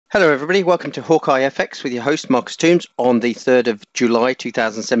Hello everybody, welcome to HawkeyeFX with your host Marcus Toombs on the 3rd of July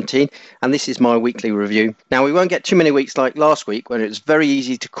 2017, and this is my weekly review. Now we won't get too many weeks like last week when it was very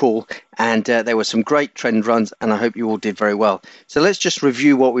easy to call and there were some great trend runs, and I hope you all did very well. So let's just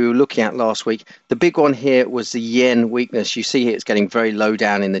review what we were looking at last week. The big one here was the yen weakness. You see here it's getting very low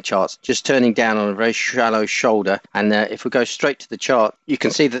down in the charts, just turning down on a very shallow shoulder, and if we go straight to the chart, you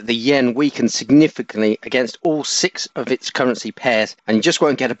can see that the yen weakened significantly against all 6 of its currency pairs, and you just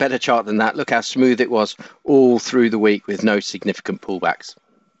won't get a better chart than that. Look how smooth it was all through the week with no significant pullbacks.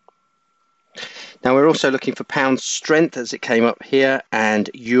 Now we're also looking for pound strength as it came up here, and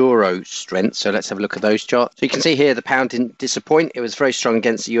euro strength. So let's have a look at those charts. So you can see here the pound didn't disappoint. It was very strong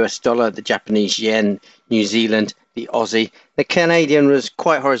against the US dollar, the Japanese yen, New Zealand, the Aussie. The Canadian was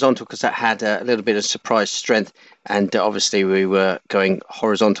quite horizontal because that had a little bit of surprise strength, and obviously we were going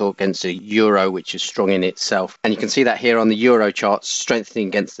horizontal against the euro, which is strong in itself. And you can see that here on the euro chart, strengthening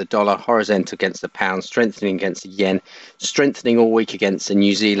against the dollar, horizontal against the pound, strengthening against the yen, strengthening all week against the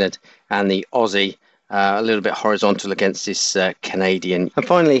New Zealand and the Aussie, a little bit horizontal against this Canadian. And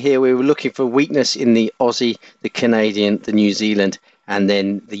finally here we were looking for weakness in the Aussie, the Canadian, the New Zealand, and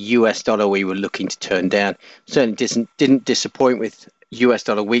then the US dollar we were looking to turn down. Certainly didn't disappoint with US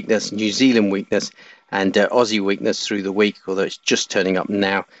dollar weakness, New Zealand weakness, and Aussie weakness through the week, although it's just turning up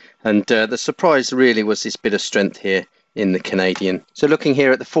now. And the surprise really was this bit of strength here in the Canadian. So looking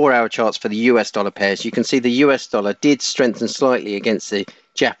here at the 4-hour charts for the US dollar pairs, you can see the US dollar did strengthen slightly against the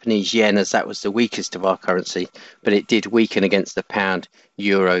Japanese yen, as that was the weakest of our currency, but it did weaken against the pound,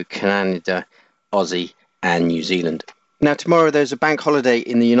 euro, Canada, Aussie, and New Zealand. Now tomorrow there's a bank holiday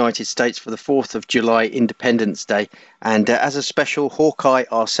in the United States for the 4th of July, Independence Day, and as a special, Hawkeye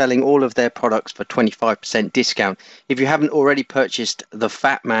are selling all of their products for 25% discount. If you haven't already purchased the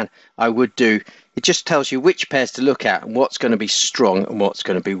Fat Man, I would do. It just tells you which pairs to look at and what's going to be strong and what's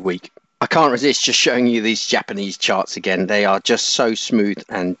going to be weak. I can't resist just showing you these Japanese charts again. They are just so smooth,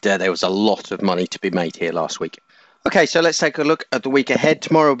 and there was a lot of money to be made here last week. Okay, so let's take a look at the week ahead.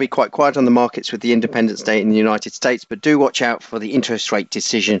 Tomorrow will be quite quiet on the markets with the Independence Day in the United States, but do watch out for the interest rate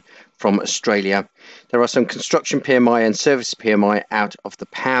decision from Australia. There are some construction PMI and service PMI out of the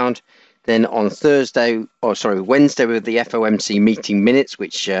pound. Then on Wednesday with the FOMC meeting minutes,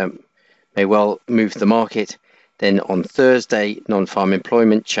 which may well move the market. Then on Thursday, non-farm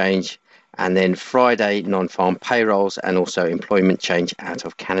employment change, and then Friday, non-farm payrolls and also employment change out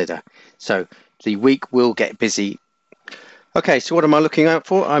of Canada. So the week will get busy. Okay, so what am I looking out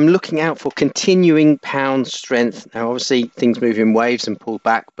for? I'm looking out for continuing pound strength. Now, obviously, things move in waves and pull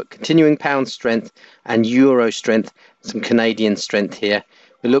back, but continuing pound strength and euro strength, some Canadian strength here.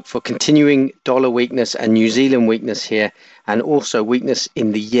 We look for continuing dollar weakness and New Zealand weakness here, and also weakness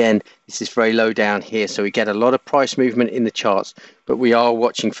in the yen. This is very low down here, so we get a lot of price movement in the charts, but we are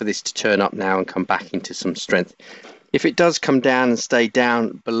watching for this to turn up now and come back into some strength. If it does come down and stay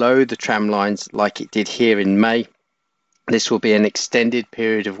down below the tram lines like it did here in May, this will be an extended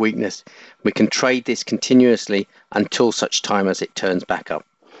period of weakness. We can trade this continuously until such time as it turns back up.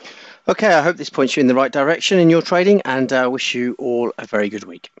 Okay, I hope this points you in the right direction in your trading, and I wish you all a very good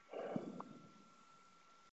week.